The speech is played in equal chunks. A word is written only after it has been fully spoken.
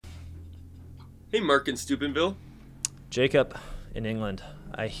Hey, Mark in Steubenville. Jacob, in England,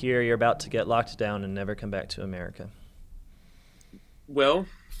 I hear you're about to get locked down and never come back to America. Well,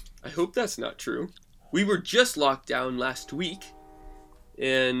 I hope that's not true. We were just locked down last week,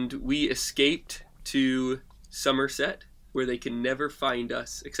 and we escaped to Somerset, where they can never find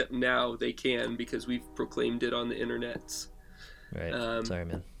us, except now they can because we've proclaimed it on the internets. Right. Um, Sorry,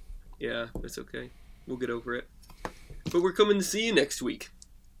 man. yeah, it's okay. We'll get over it. But we're coming to see you next week.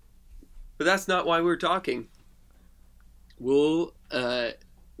 But that's not why we're talking. We'll,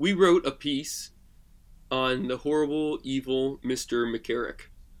 we wrote a piece on the horrible, evil Mr. McCarrick.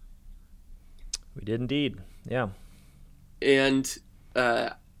 We did indeed. Yeah. and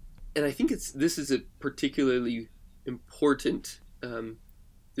uh, and I think this is a particularly important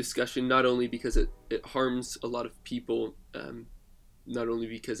discussion, not only because it harms a lot of people, not only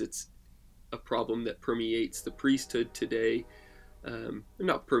because it's a problem that permeates the priesthood today,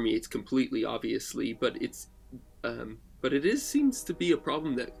 not permeates completely, obviously, but it is seems to be a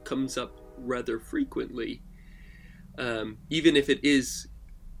problem that comes up rather frequently, even if it is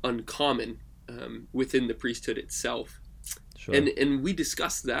uncommon within the priesthood itself. Sure. And we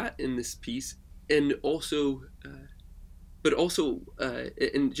discussed that in this piece, and also but also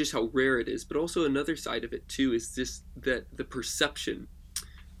and just how rare it is, but also another side of it too is this, that the perception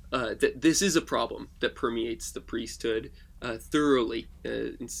that this is a problem that permeates the priesthood thoroughly,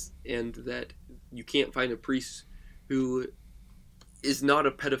 and that you can't find a priest who is not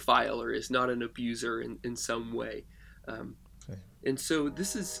a pedophile or is not an abuser in some way. um, Okay. and so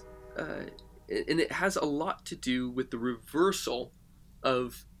this is and it has a lot to do with the reversal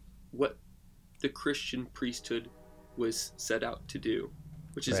of what the Christian priesthood was set out to do,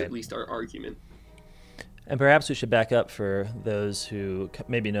 which is at Right. least our argument. And perhaps we should back up for those who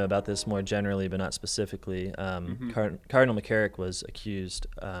maybe know about this more generally, but not specifically. Hmm. Cardinal McCarrick was accused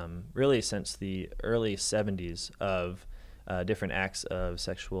really since the early 70s of different acts of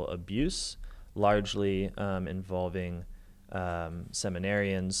sexual abuse, largely involving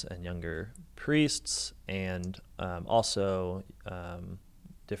seminarians and younger priests, and also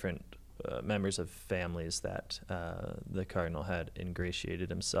different members of families that the cardinal had ingratiated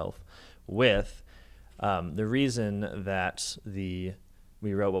himself with. The reason that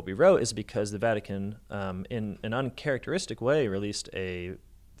we wrote what we wrote is because the Vatican, in an uncharacteristic way, released a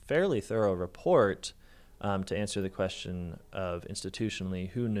fairly thorough report to answer the question of institutionally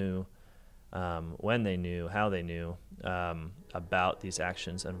who knew, when they knew, how they knew about these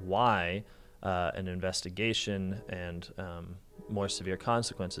actions, and why an investigation and more severe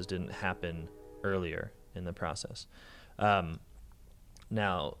consequences didn't happen earlier in the process.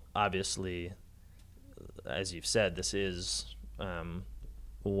 Now, obviously, as you've said, this is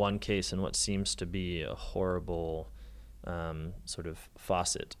one case in what seems to be a horrible sort of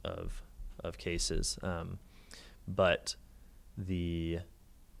faucet of cases. But the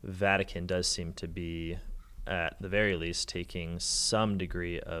Vatican does seem to be, at the very least, taking some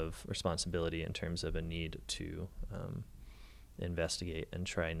degree of responsibility in terms of a need to investigate and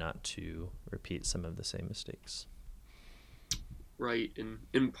try not to repeat some of the same mistakes. Right, and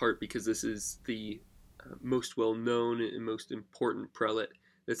in part because this is the most well known and most important prelate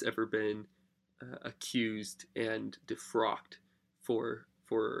that's ever been accused and defrocked for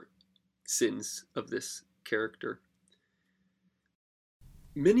sins of this character.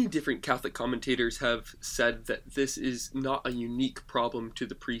 Many different Catholic commentators have said that this is not a unique problem to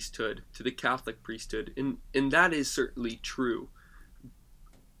the priesthood, to the Catholic priesthood, and that is certainly true.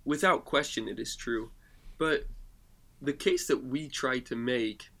 Without question, it is true. But the case that we tried to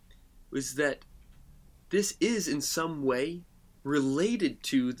make was that this is in some way related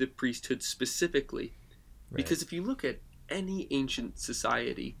to the priesthood specifically. Right. Because if you look at any ancient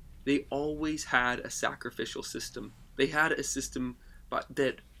society, they always had a sacrificial system. They had a system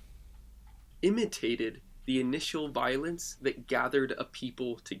that imitated the initial violence that gathered a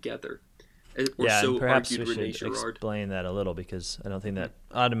people together. Or Yeah, and so perhaps argued we Rene should Girard. explain that a little because I don't think Mm-hmm.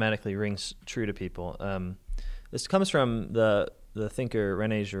 that automatically rings true to people. This comes from the thinker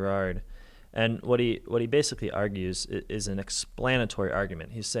Rene Girard, and what he basically argues is an explanatory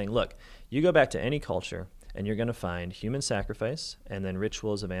argument. He's saying, look, you go back to any culture and you're going to find human sacrifice and then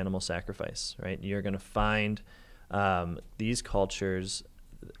rituals of animal sacrifice, right? You're going to find these cultures,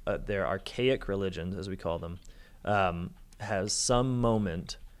 their archaic religions, as we call them, has some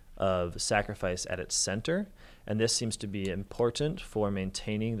moment of sacrifice at its center, and this seems to be important for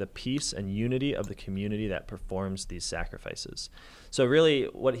maintaining the peace and unity of the community that performs these sacrifices. So really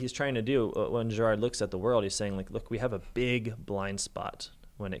what he's trying to do when Girard looks at the world, he's saying, like, look, we have a big blind spot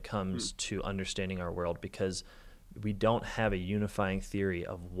when it comes to understanding our world, because we don't have a unifying theory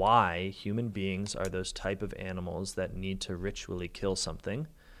of why human beings are those type of animals that need to ritually kill something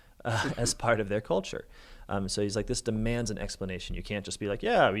as part of their culture. So he's like, this demands an explanation. You can't just be like,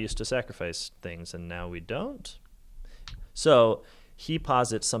 yeah, we used to sacrifice things and now we don't. So he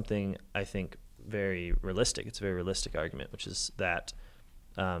posits something, I think, very realistic. It's a very realistic argument, which is that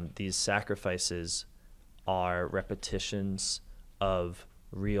these sacrifices are repetitions of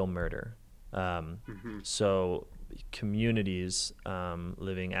real murder. So communities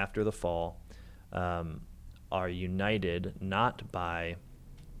living after the fall are united not by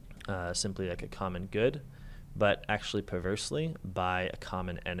simply like a common good, but actually perversely by a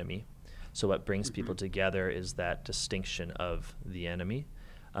common enemy. So what brings people together is that distinction of the enemy.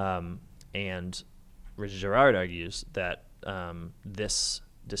 And Girard argues that this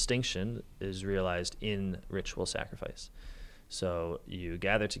distinction is realized in ritual sacrifice. So you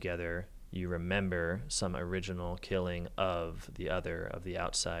gather together, you remember some original killing of the other, of the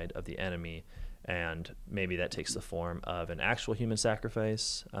outside, of the enemy, and maybe that takes the form of an actual human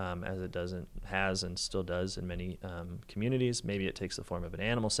sacrifice, as it has and still does in many communities. Maybe it takes the form of an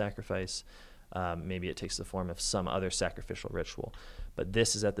animal sacrifice. Maybe it takes the form of some other sacrificial ritual. But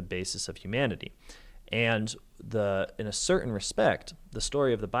this is at the basis of humanity. And in a certain respect, the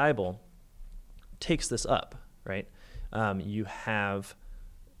story of the Bible takes this up, right? You have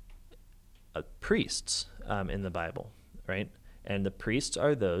priests in the Bible, right? And the priests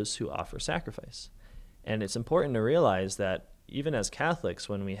are those who offer sacrifice. And it's important to realize that even as Catholics,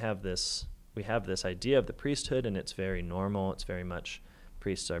 when we have this idea of the priesthood, and it's very normal, it's very much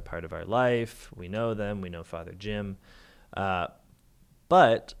priests are part of our life, we know them, we know Father Jim,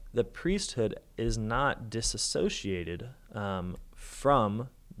 but the priesthood is not disassociated from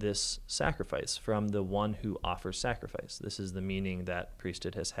this sacrifice, from the one who offers sacrifice. This is the meaning that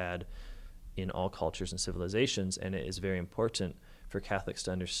priesthood has had in all cultures and civilizations, and it is very important for Catholics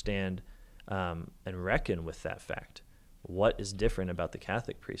to understand and reckon with that fact. What is different about the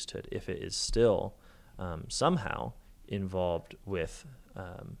Catholic priesthood if it is still somehow involved with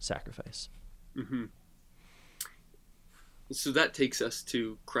sacrifice? Mm-hmm. So that takes us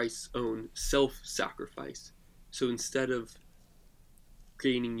to Christ's own self-sacrifice. So instead of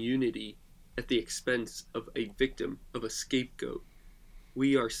gaining unity at the expense of a victim, of a scapegoat,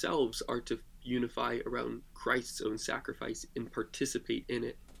 we ourselves are to unify around Christ's own sacrifice and participate in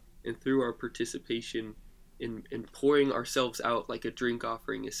it. And through our participation in pouring ourselves out like a drink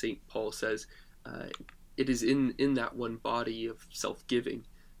offering, as St. Paul says, it is in that one body of self-giving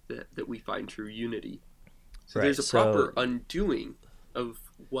that we find true unity. So right. There's a proper undoing of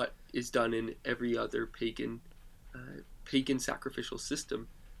what is done in every other pagan sacrificial system,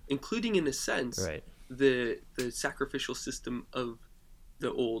 including, in a sense, right, the sacrificial system of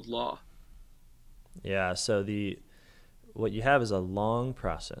the old law. Yeah, so what you have is a long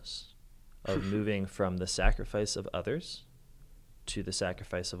process of moving from the sacrifice of others to the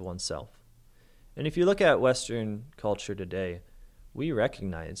sacrifice of oneself. And if you look at Western culture today, we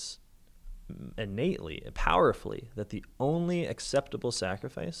recognize innately, powerfully, that the only acceptable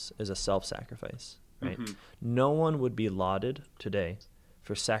sacrifice is a self-sacrifice, right? Mm-hmm. No one would be lauded today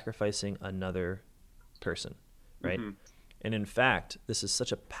for sacrificing another person, right? Mm-hmm. And in fact, this is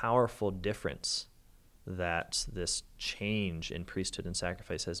such a powerful difference that this change in priesthood and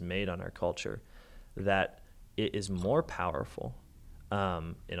sacrifice has made on our culture, that it is more powerful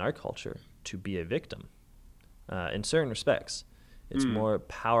in our culture to be a victim. In certain respects, it's more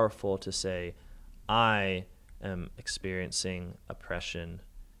powerful to say, I am experiencing oppression,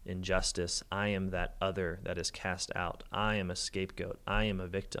 injustice. I am that other that is cast out. I am a scapegoat. I am a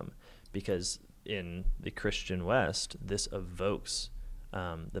victim. Because in the Christian West, this evokes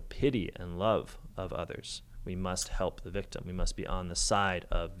the pity and love of others. We must help the victim. We must be on the side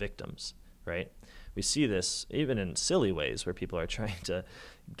of victims, right? We see this even in silly ways where people are trying to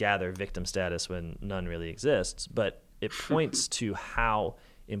gather victim status when none really exists, but it points to how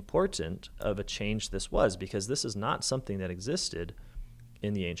important of a change this was, because this is not something that existed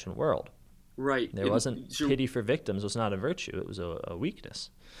in the ancient world. Right. There wasn't pity for victims. It was not a virtue. It was a weakness.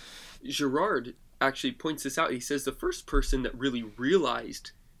 Girard actually points this out. He says the first person that really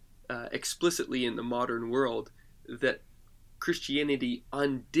realized explicitly in the modern world that Christianity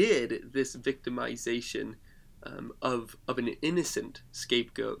undid this victimization of an innocent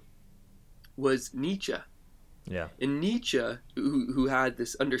scapegoat was Nietzsche. Yeah. And Nietzsche, who had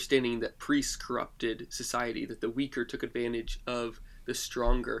this understanding that priests corrupted society, that the weaker took advantage of the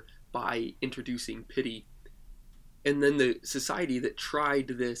stronger by introducing pity, and then the society that tried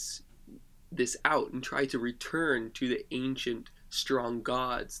this out and tried to return to the ancient strong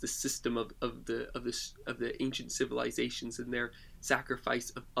gods, the system of the ancient civilizations and their sacrifice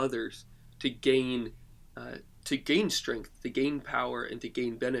of others to gain strength, to gain power, and to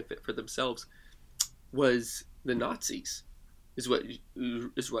gain benefit for themselves, was the Nazis, is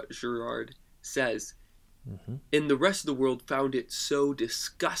what Girard says. Mm-hmm. And the rest of the world found it so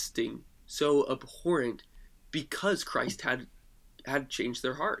disgusting, so abhorrent, because Christ had changed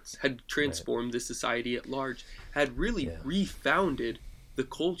their hearts, had transformed the society at large, had really refounded the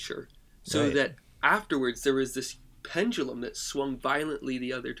culture, so that afterwards there was this pendulum that swung violently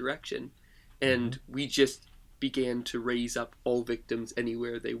the other direction, and we just began to raise up all victims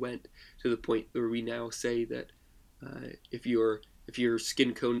anywhere they went, to the point where we now say that if your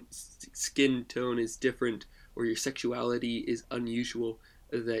skin tone is different, or your sexuality is unusual,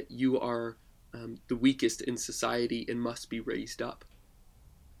 that you are the weakest in society and must be raised up.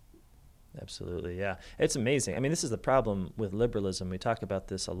 Absolutely, yeah. It's amazing. I mean, this is the problem with liberalism. We talk about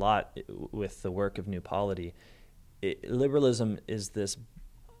this a lot with the work of New Polity. Liberalism is this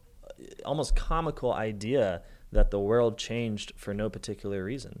almost comical idea that the world changed for no particular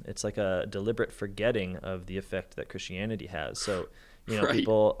reason. It's like a deliberate forgetting of the effect that Christianity has. So,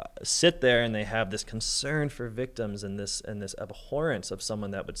 people sit there and they have this concern for victims and this abhorrence of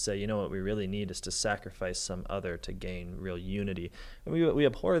someone that would say, what we really need is to sacrifice some other to gain real unity. And we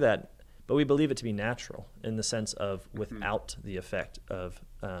abhor that, but we believe it to be natural in the sense of without the effect of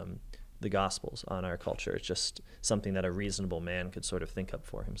the Gospels on our culture. It's just something that a reasonable man could sort of think up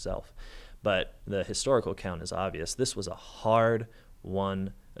for himself. But the historical account is obvious. This was a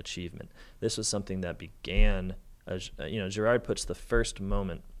hard-won achievement. This was something that began, Girard puts the first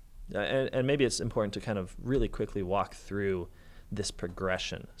moment, and maybe it's important to kind of really quickly walk through this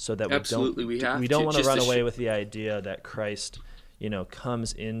progression so that we don't want to run away with the idea that Christ,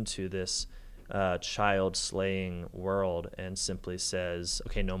 comes into this child-slaying world and simply says,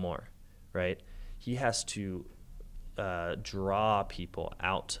 okay, no more, right? He has to draw people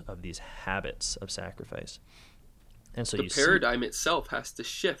out of these habits of sacrifice. And so the paradigm itself has to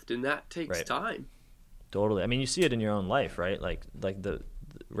shift, and that takes time. Totally. I mean, you see it in your own life, right? Like the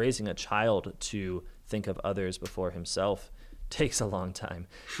raising a child to think of others before himself takes a long time.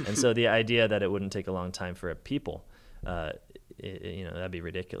 And so the idea that it wouldn't take a long time for a people, that'd be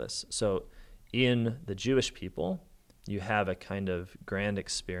ridiculous. So in the Jewish people, you have a kind of grand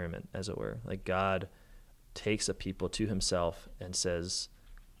experiment, as it were. Like God takes a people to himself and says,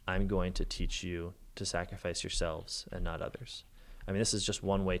 I'm going to teach you to sacrifice yourselves and not others. I mean, this is just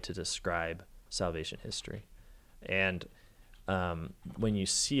one way to describe salvation history. And when you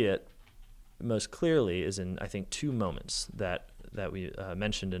see it most clearly is in, I think, two moments that we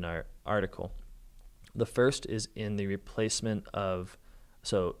mentioned in our article. The first is in the replacement of,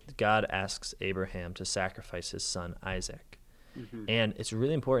 so God asks Abraham to sacrifice his son Isaac. Mm-hmm. And it's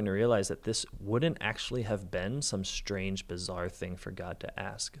really important to realize that this wouldn't actually have been some strange, bizarre thing for God to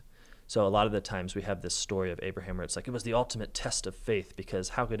ask. So a lot of the times we have this story of Abraham where it's like, it was the ultimate test of faith because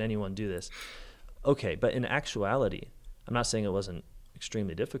how could anyone do this? Okay, but in actuality, I'm not saying it wasn't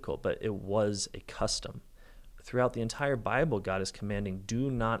extremely difficult, but it was a custom. Throughout the entire Bible, God is commanding, do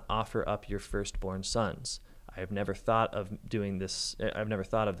not offer up your firstborn sons. I have never thought of doing this. I've never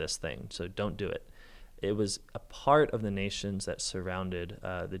thought of this thing, so don't do it. It was a part of the nations that surrounded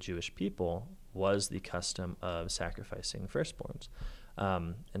the Jewish people was the custom of sacrificing firstborns.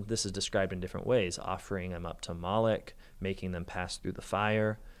 And this is described in different ways, offering them up to Moloch, making them pass through the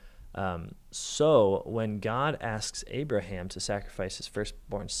fire. So when God asks Abraham to sacrifice his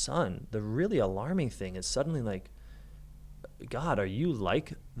firstborn son, the really alarming thing is suddenly like, God, are you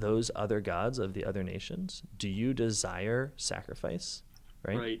like those other gods of the other nations? Do you desire sacrifice?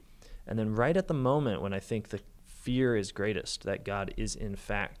 Right. And then right at the moment when I think the fear is greatest, that God is in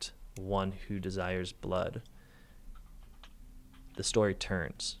fact one who desires blood, the story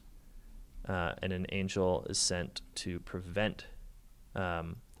turns, and an angel is sent to prevent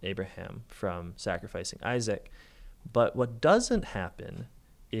Abraham from sacrificing Isaac. But what doesn't happen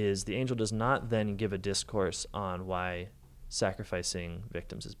is the angel does not then give a discourse on why sacrificing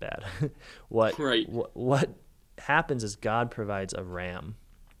victims is bad. What happens is God provides a ram,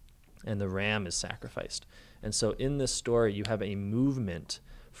 and the ram is sacrificed. And so in this story, you have a movement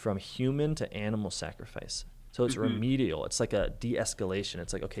from human to animal sacrifice. So it's remedial. It's like a de-escalation.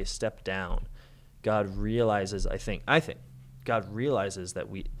 It's like, okay, step down. God realizes, I think, God realizes that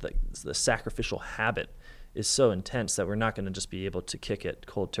the sacrificial habit is so intense that we're not going to just be able to kick it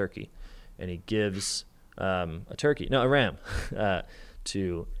cold turkey. And he gives a ram,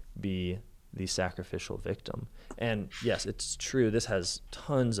 to be the sacrificial victim. And yes, it's true. This has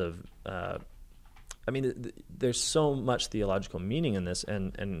tons of I mean, there's so much theological meaning in this,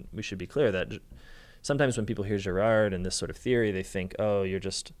 and we should be clear that sometimes when people hear Girard and this sort of theory, they think, oh, you're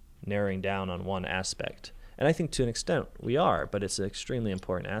just narrowing down on one aspect. And I think to an extent we are, but it's an extremely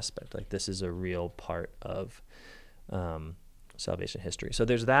important aspect. Like, this is a real part of salvation history. So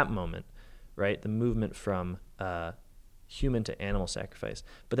there's that moment, right? The movement from human to animal sacrifice.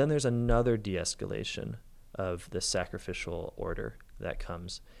 But then there's another de-escalation of the sacrificial order that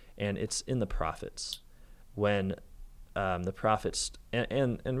comes, and it's in the prophets. When the prophets,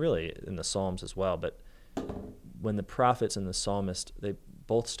 and really in the Psalms as well, but when the prophets and the psalmist, they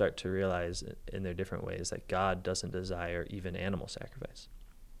both start to realize in their different ways that God doesn't desire even animal sacrifice.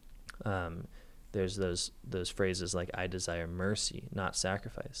 There's those phrases like, I desire mercy, not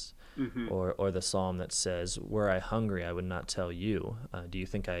sacrifice. Mm-hmm. Or the psalm that says, were I hungry, I would not tell you. Do you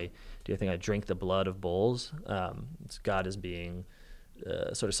think I drink the blood of bulls? God is being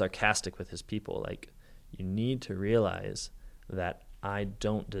sort of sarcastic with his people. Like, you need to realize that I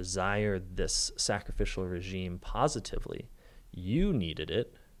don't desire this sacrificial regime positively. You needed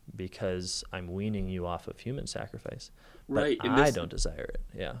it because I'm weaning you off of human sacrifice. But right. I don't desire it.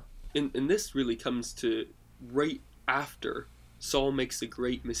 Yeah. And this really comes to right after Saul makes a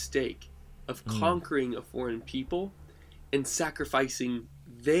great mistake of conquering a foreign people and sacrificing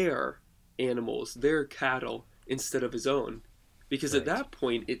their animals, their cattle, instead of his own. Because at that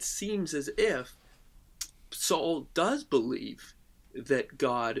point, it seems as if Saul does believe that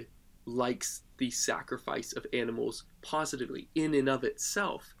God likes the sacrifice of animals positively in and of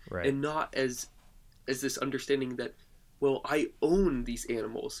itself, and not as this understanding that, well, I own these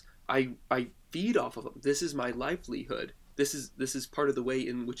animals. I feed off of them. This is my livelihood. This is part of the way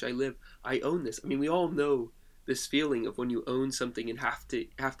in which I live. I own this. I mean, we all know this feeling of when you own something and have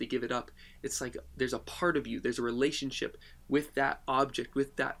to give it up. It's like there's a part of you, there's a relationship with that object,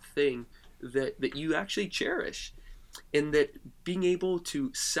 with that thing that you actually cherish. And that being able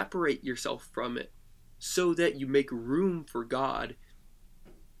to separate yourself from it so that you make room for God,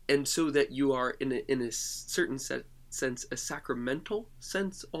 and so that you are in a certain sense, a sacramental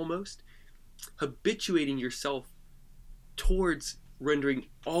sense almost, habituating yourself towards rendering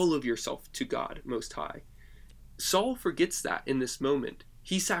all of yourself to God Most High. Saul forgets that in this moment.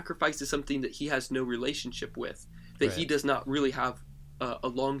 He sacrifices something that he has no relationship with, that he does not really have a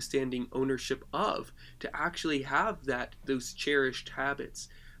long-standing ownership of, to actually have those cherished habits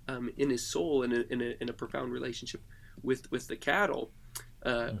in his soul, in a profound relationship with the cattle,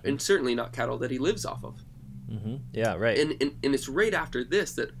 and certainly not cattle that he lives off of. Mm-hmm. Yeah, right. And it's right after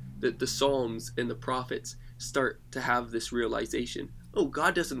this that the Psalms and the prophets start to have this realization. Oh,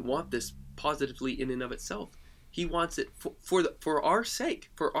 God doesn't want this positively in and of itself. He wants it for our sake,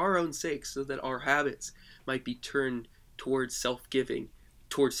 for our own sake, so that our habits might be turned towards self-giving,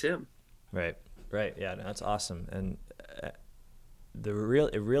 towards Him. Right. Yeah, that's awesome. And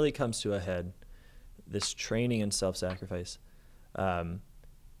it really comes to a head, this training in self-sacrifice.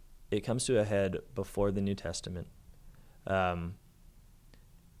 It comes to a head before the New Testament.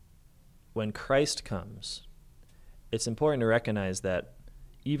 When Christ comes, it's important to recognize that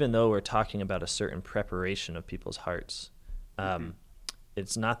even though we're talking about a certain preparation of people's hearts,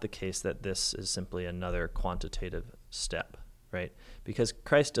 it's not the case that this is simply another quantitative step, right? Because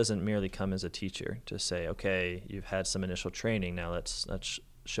Christ doesn't merely come as a teacher to say, okay, you've had some initial training, now let's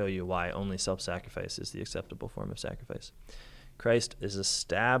show you why only self-sacrifice is the acceptable form of sacrifice. Christ is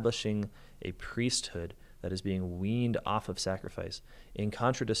establishing a priesthood that is being weaned off of sacrifice in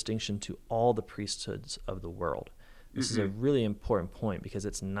contradistinction to all the priesthoods of the world. This is a really important point, because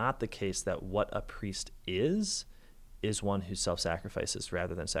it's not the case that what a priest is one who self-sacrifices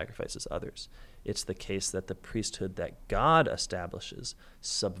rather than sacrifices others. It's the case that the priesthood that God establishes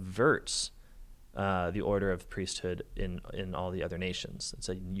subverts the order of priesthood in all the other nations. It's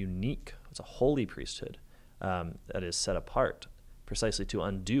a holy priesthood that is set apart precisely to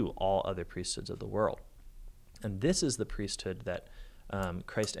undo all other priesthoods of the world. And this is the priesthood that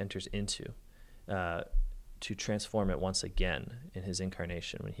Christ enters into to transform it once again in his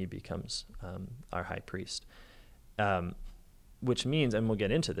incarnation when he becomes our high priest. Which means, and we'll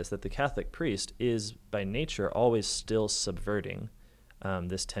get into this, that the Catholic priest is by nature always still subverting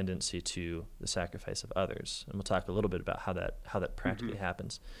this tendency to the sacrifice of others. And we'll talk a little bit about how that practically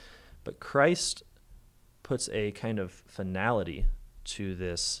happens. But Christ puts a kind of finality to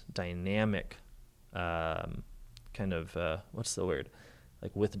this dynamic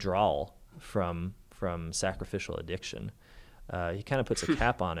withdrawal from sacrificial addiction. He kind of puts a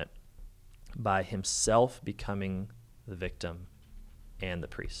cap on it by himself becoming the victim and the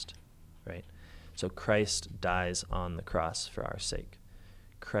priest, right? So Christ dies on the cross for our sake.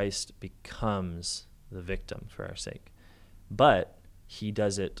 Christ becomes the victim for our sake. But he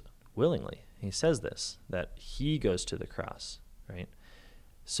does it willingly. He says this, that he goes to the cross, right?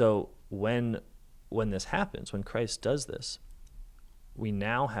 So when this happens, when Christ does this, we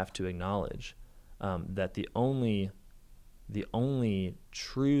now have to acknowledge that the only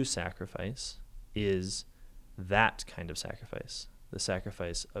true sacrifice is that kind of sacrifice, the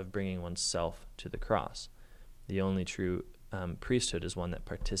sacrifice of bringing oneself to the cross. The only true priesthood is one that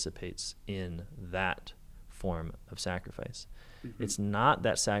participates in that form of sacrifice. Mm-hmm. It's not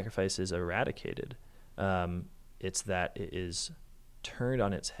that sacrifice is eradicated. It's that it is turned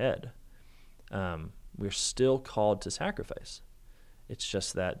on its head. We're still called to sacrifice. It's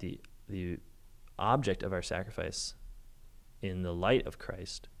just that the object of our sacrifice in the light of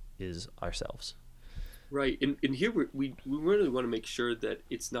Christ is ourselves. Right. And here we really want to make sure that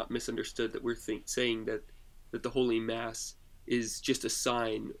it's not misunderstood that we're saying that the Holy Mass is just a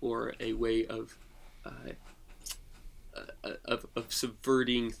sign or a way of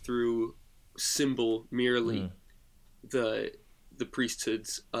subverting through symbol merely the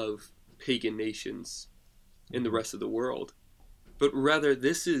priesthoods of pagan nations in the rest of the world. But rather,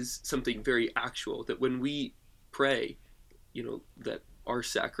 this is something very actual, that when we pray, that our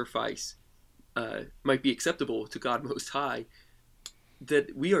sacrifice might be acceptable to God Most High,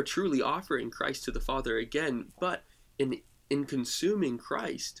 that we are truly offering Christ to the Father again, but in consuming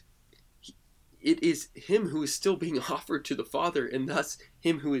Christ, it is him who is still being offered to the Father, and thus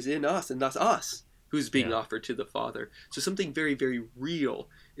him who is in us, and thus us who's being offered to the Father. So something very, very real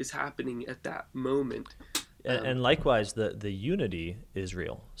is happening at that moment. And likewise, the unity is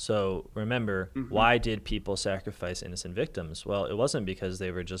real. So remember, why did people sacrifice innocent victims? Well, it wasn't because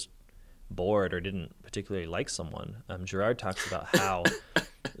they were just bored or didn't particularly like someone. Girard talks about how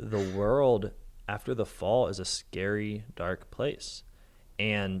the world after the fall is a scary, dark place.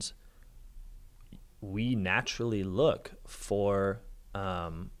 And we naturally look for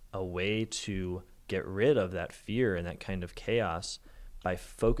a way to get rid of that fear and that kind of chaos by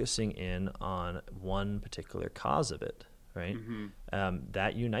focusing in on one particular cause of it, right?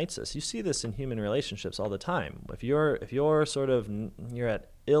 That unites us. You see this in human relationships all the time. If you're sort of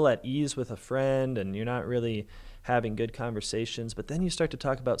ill at ease with a friend and you're not really having good conversations, but then you start to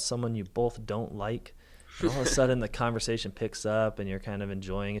talk about someone you both don't like, and all of a sudden the conversation picks up and you're kind of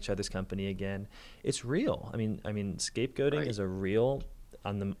enjoying each other's company again. It's real. I mean, scapegoating is a real,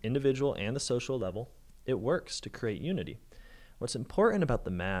 on the individual and the social level. It works to create unity. What's important about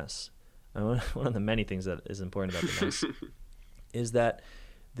the Mass, one of the many things that is important about the Mass, is that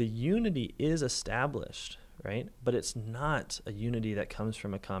the unity is established, right? But it's not a unity that comes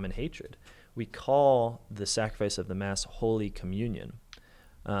from a common hatred. We call the sacrifice of the Mass Holy Communion.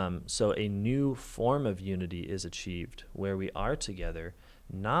 So a new form of unity is achieved where we are together,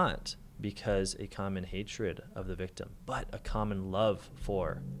 not because a common hatred of the victim, but a common love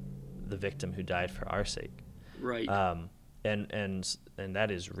for the victim who died for our sake. Right. And that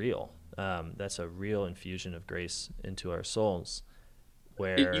is real. That's a real infusion of grace into our souls,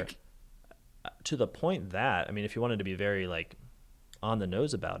 where to the point that, if you wanted to be very on the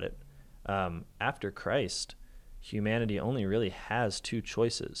nose about it, after Christ, humanity only really has two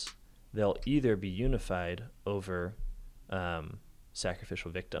choices. They'll either be unified over sacrificial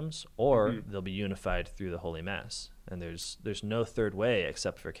victims, or they'll be unified through the Holy Mass. And there's no third way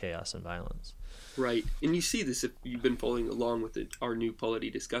except for chaos and violence. Right. And you see this if you've been following along with our new polity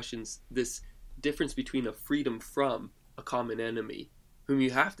discussions, this difference between a freedom from a common enemy whom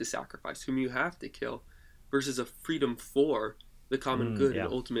you have to sacrifice, whom you have to kill, versus a freedom for the common good and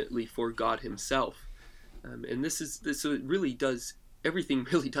ultimately for God himself. And so it really does, everything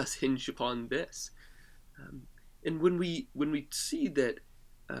really does hinge upon this. And when we see that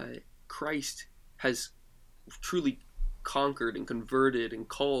Christ has truly conquered and converted and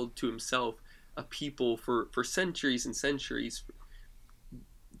called to himself a people for centuries and centuries,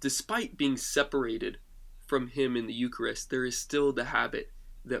 despite being separated from him in the Eucharist, there is still the habit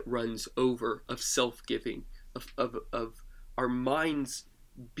that runs over of self-giving, of our minds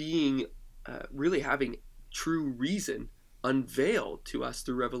being really having true reason unveiled to us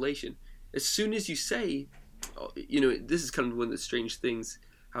through revelation. As soon as you say, this is kind of one of the strange things,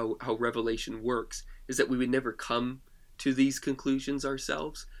 how revelation works, is that we would never come to these conclusions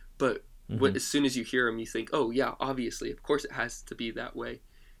ourselves, but as soon as you hear them, you think, oh yeah, obviously, of course it has to be that way.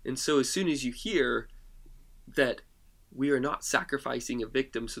 And so as soon as you hear that we are not sacrificing a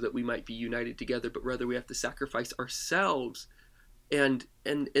victim so that we might be united together, but rather we have to sacrifice ourselves, and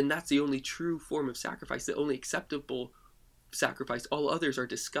that's the only true form of sacrifice, the only acceptable sacrifice. All others are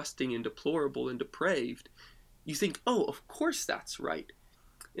disgusting and deplorable and depraved. You think, oh, of course that's right.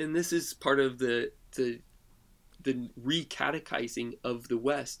 And this is part of the the recatechizing of the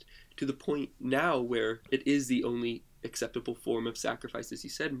West to the point now where it is the only acceptable form of sacrifice, as you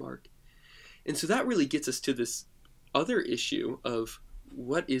said, Mark. And so that really gets us to this other issue of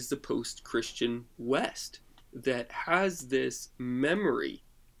what is the post-Christian West that has this memory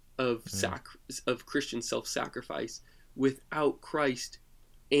of of Christian self-sacrifice without Christ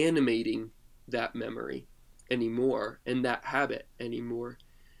animating that memory anymore and that habit anymore.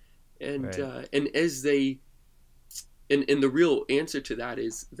 And Right. and as they and the real answer to that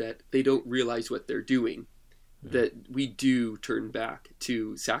is that they don't realize what they're doing. That we do turn back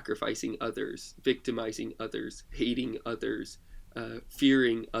to sacrificing others, victimizing others, hating others,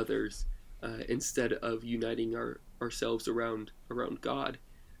 fearing others, instead of uniting ourselves around God.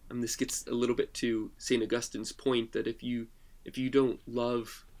 This gets a little bit to St. Augustine's point that if you don't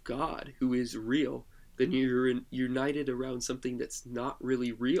love God, who is real, then you're united around something that's not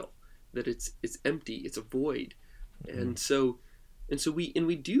really real, that it's empty, it's a void. And so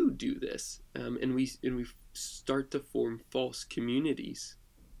we do this, and we start to form false communities.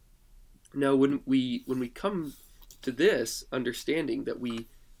 Now, when we come to this understanding that we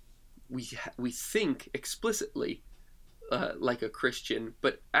think explicitly like a Christian,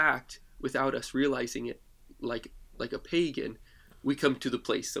 but act without us realizing it like a pagan, we come to the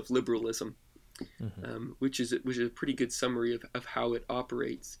place of liberalism, which is a pretty good summary of how it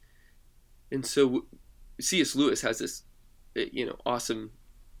operates. And so C.S. Lewis has this awesome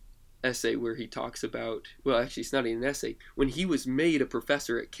essay where he talks about, well, actually it's not even an essay, when he was made a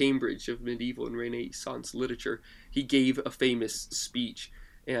professor at Cambridge of medieval and Renaissance literature, he gave a famous speech,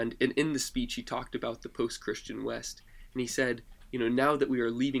 and in the speech he talked about the post-Christian West, and he said, now that we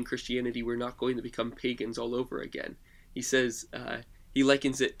are leaving Christianity, we're not going to become pagans all over again. He says, he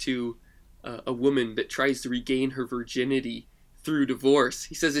likens it to a woman that tries to regain her virginity through divorce.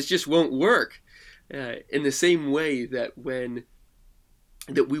 He says it just won't work. In the same way that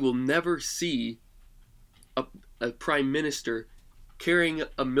we will never see a prime minister carrying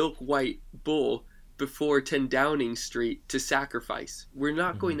a milk white bull before 10 Downing Street to sacrifice. We're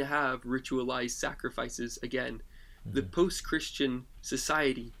not going to have ritualized sacrifices again. The post-Christian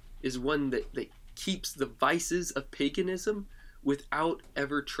society is one that keeps the vices of paganism without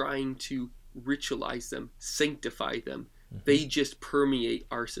ever trying to ritualize them, sanctify them. They just permeate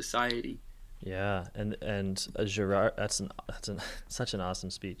our society. Yeah, and Girard, that's such an awesome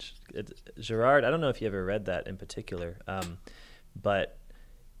speech. Girard, I don't know if you ever read that in particular, but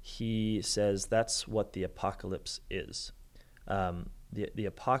he says that's what the apocalypse is. The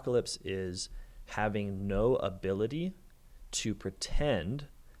apocalypse is having no ability to pretend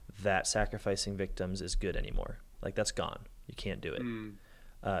that sacrificing victims is good anymore. Like, that's gone. You can't do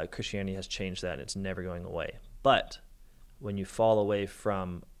it. Christianity has changed that, and it's never going away. But when you fall away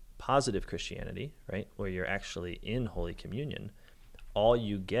from positive Christianity, right, where you're actually in Holy Communion, all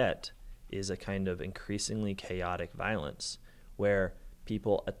you get is a kind of increasingly chaotic violence where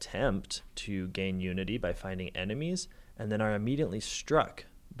people attempt to gain unity by finding enemies and then are immediately struck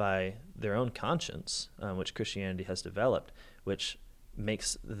by their own conscience, which Christianity has developed, which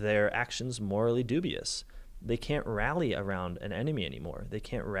makes their actions morally dubious. They can't rally around an enemy anymore. They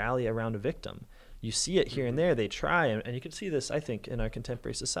can't rally around a victim. You see it here and there. They try, and you can see this, I think, in our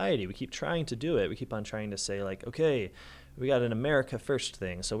contemporary society. We keep trying to do it. We keep on trying to say, like, okay, we got an America first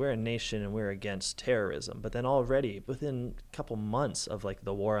thing, so we're a nation and we're against terrorism. But then already, within a couple months of, like,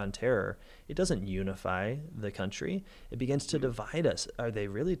 the war on terror, it doesn't unify the country. It begins to divide us. Are they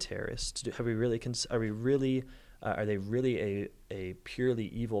really terrorists? Are they really a purely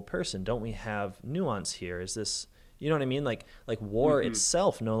evil person? Don't we have nuance here? Is this... You know what I mean? Like war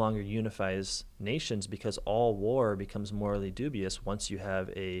itself no longer unifies nations because all war becomes morally dubious once you have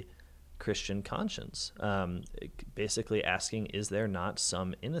a Christian conscience. Basically asking, is there not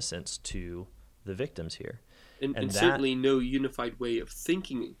some innocence to the victims here? And certainly no unified way of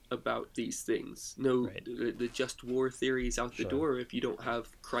thinking about these things. No, right. The just war theory is out the door if you don't have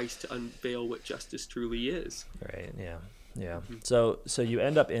Christ to unveil what justice truly is. Right, yeah. So you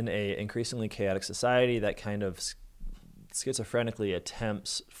end up in a increasingly chaotic society that kind of schizophrenically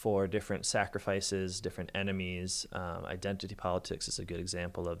attempts for different sacrifices, different enemies. Identity politics is a good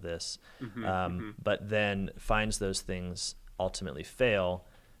example of this. But then finds those things ultimately fail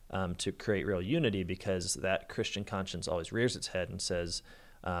to create real unity because that Christian conscience always rears its head and says,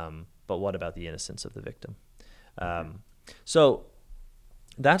 but what about the innocence of the victim? So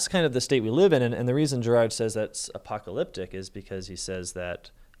that's kind of the state we live in. And the reason Girard says that's apocalyptic is because he says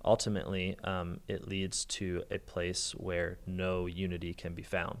that ultimately, it leads to a place where no unity can be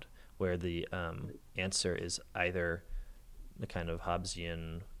found, where the answer is either the kind of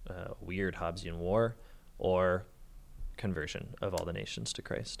Hobbesian, weird Hobbesian war, or conversion of all the nations to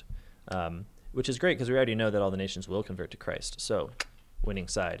Christ, which is great because we already know that all the nations will convert to Christ. So, winning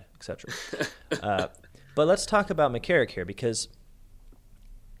side, etc. But let's talk about McCarrick here, because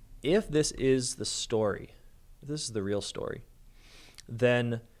if this is the story, if this is the real story,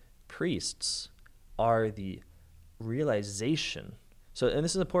 then priests are the realization. So, and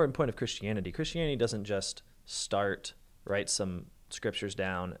this is an important point of Christianity. Christianity doesn't just start, write some scriptures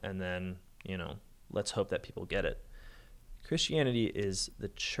down, and then, let's hope that people get it. Christianity is the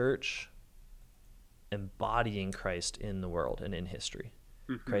church embodying Christ in the world and in history.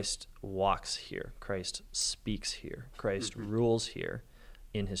 Mm-hmm. Christ walks here. Christ speaks here. Christ rules here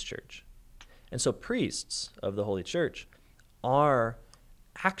in his church. And so priests of the Holy Church are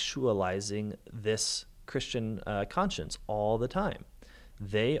actualizing this Christian conscience all the time.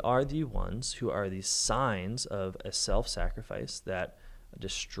 They are the ones who are the signs of a self-sacrifice that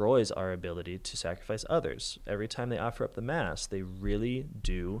destroys our ability to sacrifice others. Every time they offer up the Mass, they really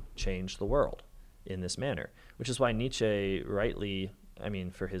do change the world in this manner, which is why Nietzsche rightly,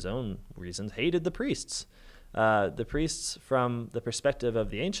 for his own reasons, hated the priests. The priests, from the perspective of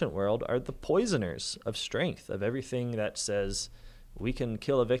the ancient world, are the poisoners of strength, of everything that says we can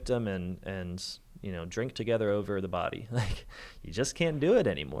kill a victim and drink together over the body. Like, you just can't do it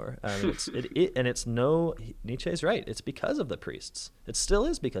anymore. Nietzsche's right. It's because of the priests. It still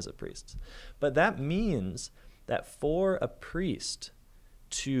is because of priests. But that means that for a priest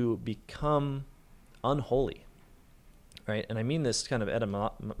to become unholy, right? And I mean this kind of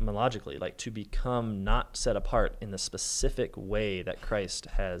etymologically, like to become not set apart in the specific way that Christ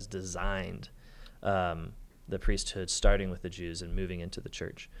has designed the priesthood, starting with the Jews and moving into the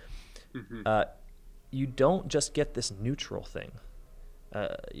church. You don't just get this neutral thing.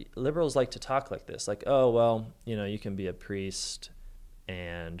 Liberals like to talk like this, like, oh, well, you can be a priest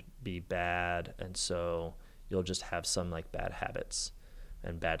and be bad, and so you'll just have some like bad habits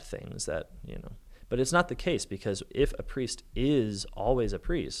and bad things that, But it's not the case, because if a priest is always a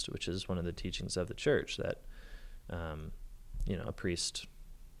priest, which is one of the teachings of the church, that, a priest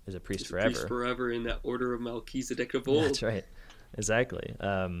is a priest forever. Priest forever in that order of Melchizedek of old. That's right. Exactly.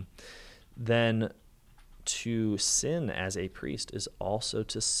 Then to sin as a priest is also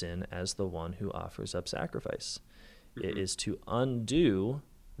to sin as the one who offers up sacrifice. It is to undo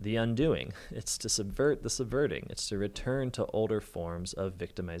the undoing. It's to subvert the subverting. It's to return to older forms of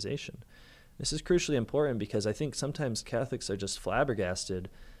victimization. This is crucially important because I think sometimes Catholics are just flabbergasted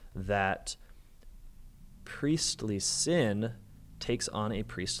that priestly sin takes on a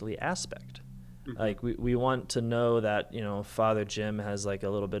priestly aspect. Like we want to know that, Father Jim has like a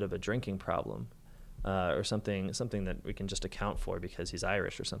little bit of a drinking problem, or something that we can just account for because he's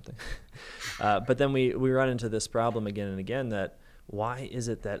Irish or something. But then we run into this problem again and again, that why is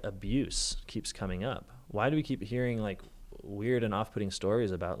it that abuse keeps coming up? Why do we keep hearing like weird and off-putting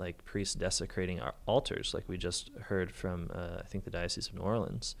stories about like priests desecrating our altars, like we just heard from I think the Diocese of New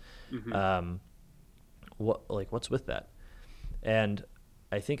Orleans? What's with that? And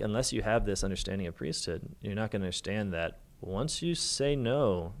I think unless you have this understanding of priesthood, you're not going to understand that once you say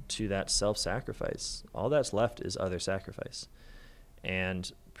no to that self-sacrifice, all that's left is other sacrifice.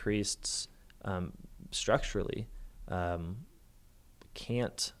 And priests structurally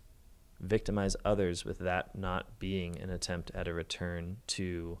can't victimize others with that not being an attempt at a return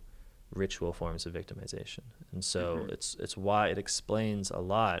to ritual forms of victimization. And so it's why it explains a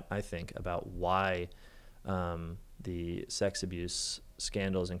lot, I think, about why the sex abuse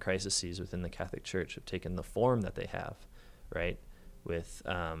scandals and crises within the Catholic Church have taken the form that they have, right? With,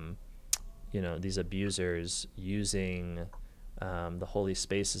 these abusers using the holy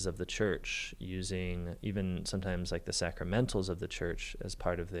spaces of the church, using even sometimes like the sacramentals of the church as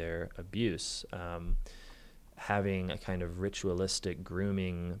part of their abuse, having a kind of ritualistic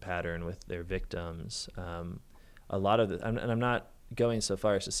grooming pattern with their victims. A lot of and I'm not going so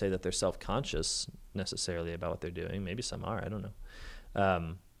far as to say that they're self-conscious necessarily about what they're doing. Maybe some are, I don't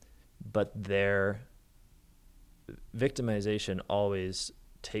know. But their victimization always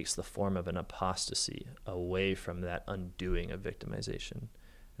takes the form of an apostasy away from that undoing of victimization.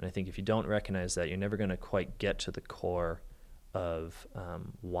 And I think if you don't recognize that, you're never going to quite get to the core of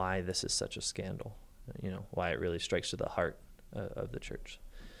why this is such a scandal, why it really strikes to the heart of the church.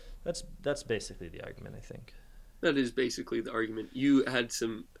 That's basically the argument, I think. That is basically the argument. You had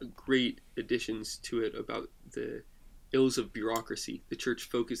some great additions to it about the ills of bureaucracy, the church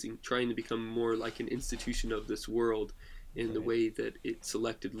trying to become more like an institution of this world in the way that it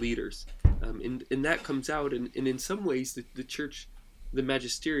selected leaders. And that comes out, and in some ways the church, the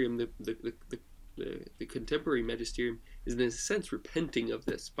magisterium, the the contemporary magisterium is in a sense repenting of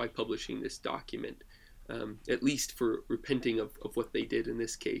this by publishing this document, at least for repenting of what they did in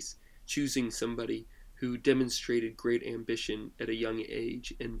this case, choosing somebody who demonstrated great ambition at a young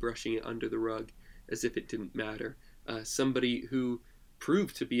age and brushing it under the rug as if it didn't matter. Somebody who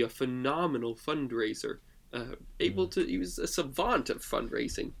proved to be a phenomenal fundraiser, he was a savant of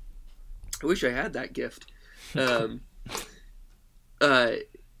fundraising. I wish I had that gift. But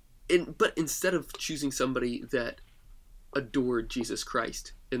instead of choosing somebody that adored Jesus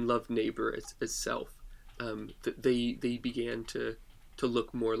Christ and loved neighbor as self, they began to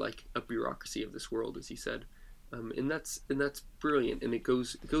look more like a bureaucracy of this world, as he said, and that's brilliant, and it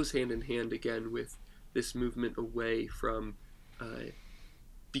goes hand in hand again with this movement away from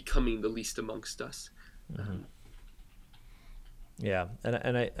becoming the least amongst us. Mm-hmm. Yeah,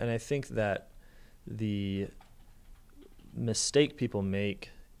 and I think that the mistake people make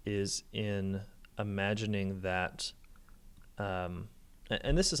is in imagining that, and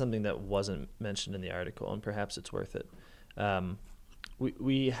this is something that wasn't mentioned in the article, and perhaps it's worth it.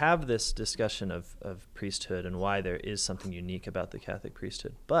 We have this discussion of priesthood and why there is something unique about the Catholic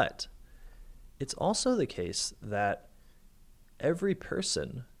priesthood, but it's also the case that every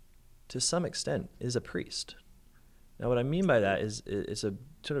person, to some extent, is a priest. Now, what I mean by that is it's a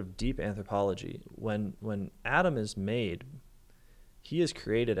sort of deep anthropology. When Adam is made, he is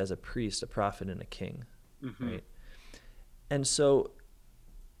created as a priest, a prophet, and a king, mm-hmm. right? And so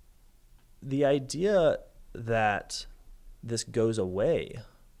the idea that this goes away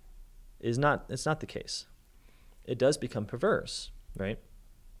it's not the case. It does become perverse, right?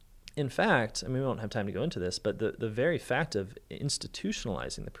 In fact, I mean, we won't have time to go into this, but the very fact of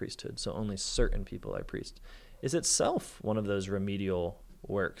institutionalizing the priesthood, so only certain people are priests, is itself one of those remedial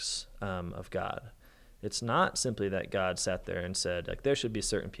works of God. It's not simply that God sat there and said, like, there should be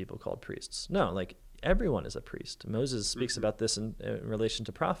certain people called priests. No, like, everyone is a priest. Moses speaks about this in relation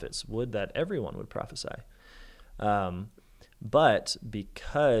to prophets. Would that everyone would prophesy. But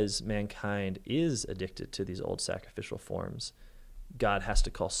because mankind is addicted to these old sacrificial forms, God has to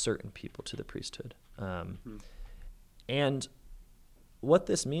call certain people to the priesthood. And what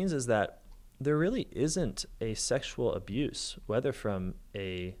this means is that there really isn't a sexual abuse, whether from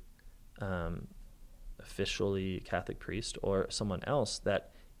a officially Catholic priest or someone else,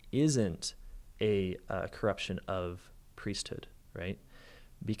 that isn't a corruption of priesthood, right?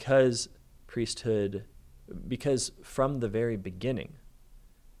 Because from the very beginning,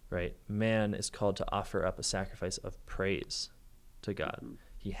 right, man is called to offer up a sacrifice of praise to God.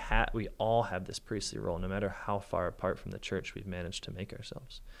 We all have this priestly role, no matter how far apart from the church we've managed to make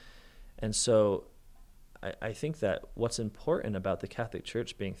ourselves. And so I think that what's important about the Catholic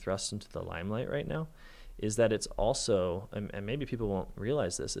Church being thrust into the limelight right now is that it's also, and maybe people won't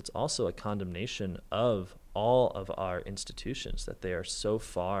realize this, it's also a condemnation of all of our institutions, that they are so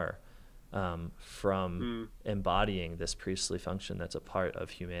far from embodying this priestly function that's a part of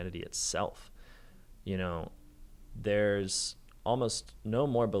humanity itself. You know, there's almost no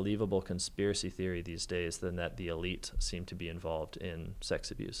more believable conspiracy theory these days than that the elite seem to be involved in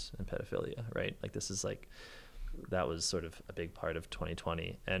sex abuse and pedophilia, right? Like, this is like, that was sort of a big part of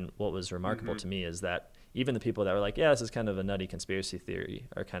 2020. And what was remarkable to me is that even the people that were like, yeah, this is kind of a nutty conspiracy theory,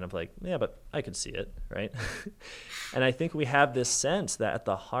 are kind of like, yeah, but I can see it, right? And I think we have this sense that at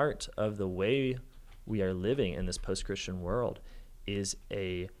the heart of the way we are living in this post-Christian world is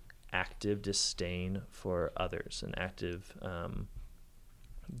a active disdain for others, an active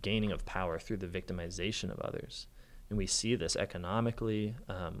gaining of power through the victimization of others. And we see this economically,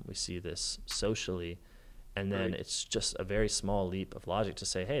 we see this socially, and then it's just a very small leap of logic to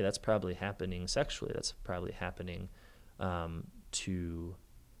say, hey, that's probably happening sexually, that's probably happening the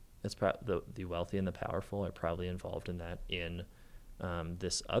wealthy and the powerful are probably involved in that, in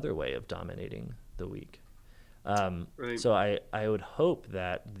this other way of dominating the weak. So I would hope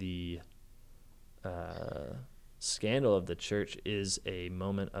that the scandal of the church is a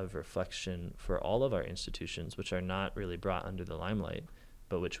moment of reflection for all of our institutions, which are not really brought under the limelight,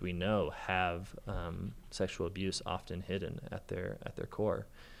 but which we know have sexual abuse often hidden at their core.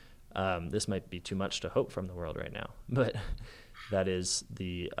 This might be too much to hope from the world right now, but that is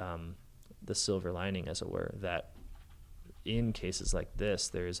the silver lining, as it were, that in cases like this,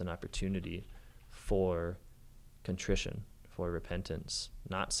 there is an opportunity for contrition, for repentance,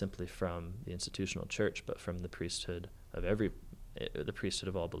 not simply from the institutional church, but from the priesthood of the priesthood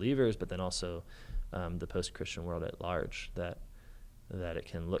of all believers, but then also the post-Christian world at large, that it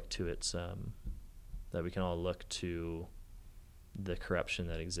can look to its, that we can all look to the corruption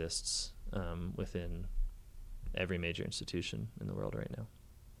that exists within every major institution in the world right now.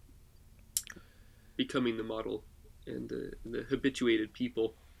 becoming the model and the habituated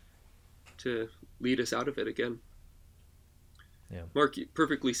people to lead us out of it again. Yeah. Mark, you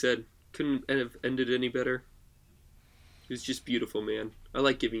perfectly said. Couldn't have ended any better. It was just beautiful, man. I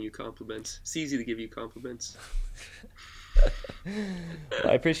like giving you compliments. It's easy to give you compliments. Well,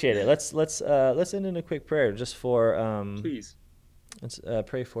 I appreciate it. Let's end in a quick prayer just for Please. let's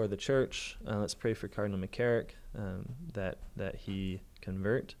pray for the church. Let's pray for Cardinal McCarrick, that he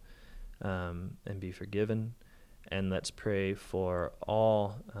convert and be forgiven, and let's pray for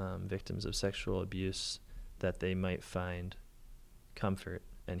all victims of sexual abuse, that they might find comfort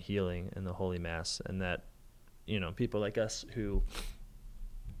and healing in the Holy Mass, and that people like us who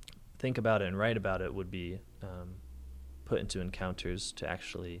think about it and write about it would be put into encounters to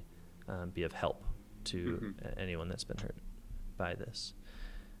actually be of help to anyone that's been hurt by this.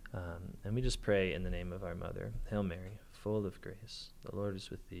 And we just pray in the name of our Mother. Hail Mary, full of grace, the Lord is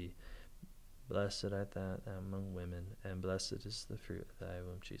with thee. Blessed art thou among women, and blessed is the fruit of thy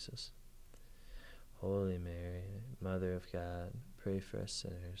womb, Jesus. Holy Mary, Mother of God, pray for us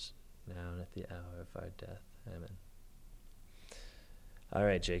sinners, now and at the hour of our death. Amen. All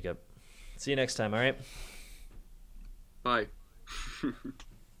right, Jacob. See you next time, all right? Bye.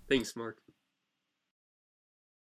 Thanks, Mark.